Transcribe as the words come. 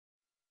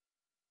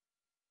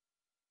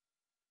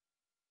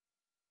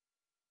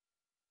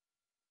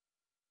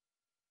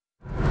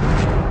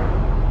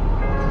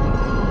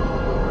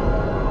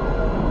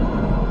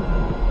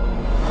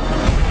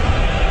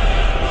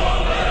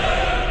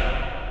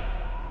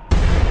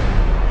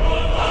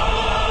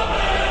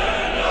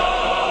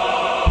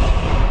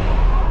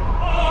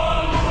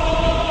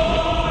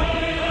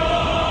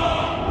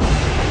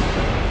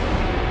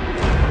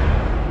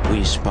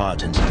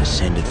Spartans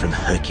descended from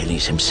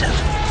Hercules himself.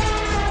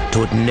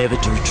 Taught never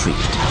to retreat,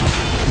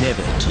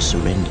 never to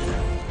surrender.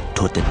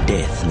 Taught that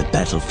death in the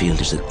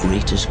battlefield is the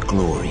greatest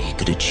glory he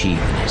could achieve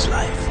in his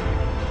life.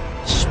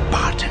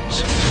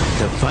 Spartans,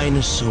 the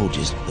finest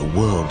soldiers the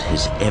world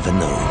has ever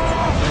known.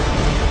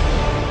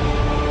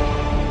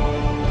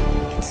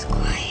 It's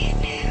quiet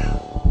now.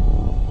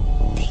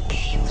 They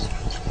came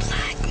from the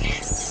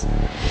blackness.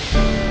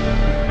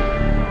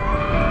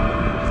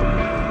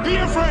 Be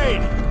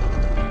afraid!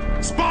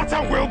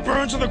 Sparta will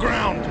burn to the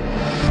ground!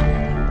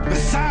 The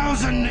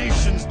 1,000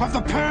 nations of the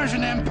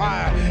Persian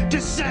Empire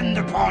descend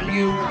upon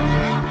you!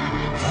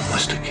 What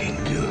must a king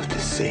do to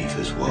save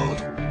his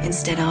world?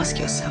 Instead, ask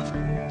yourself,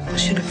 what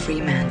should a free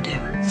man do?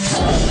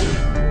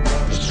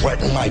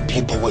 Threaten my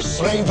people with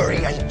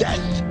slavery and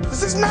death.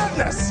 This is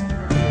madness!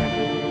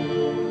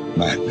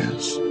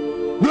 Madness.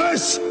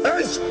 This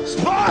is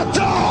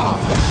Sparta!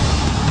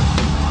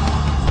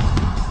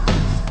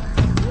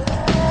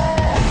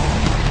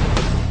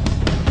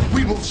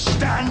 We will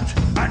stand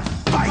and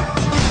fight!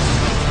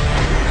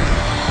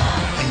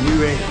 A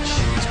new age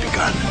has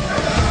begun.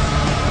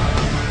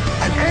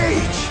 An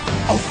age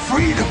of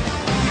freedom!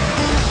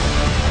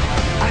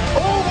 And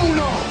all will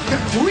know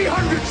that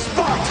 300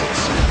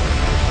 Spartans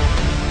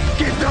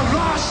give their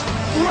last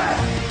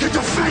breath to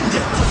defend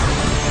it!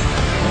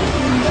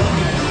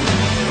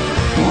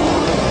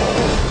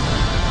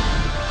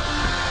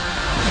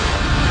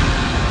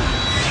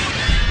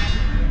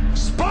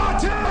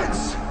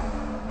 Spartans!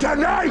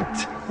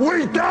 Tonight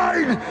we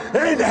dine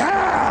in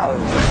hell!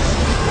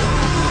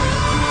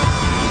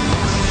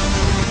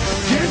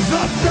 Give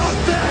them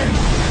nothing,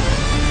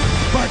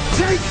 but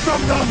take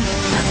from them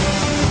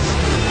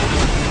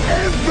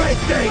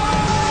everything!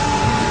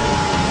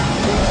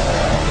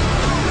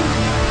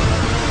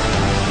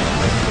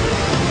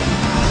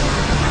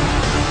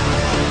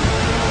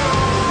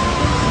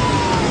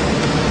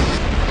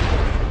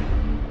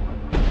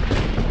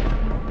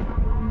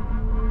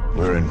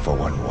 We're in for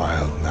one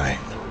wild night.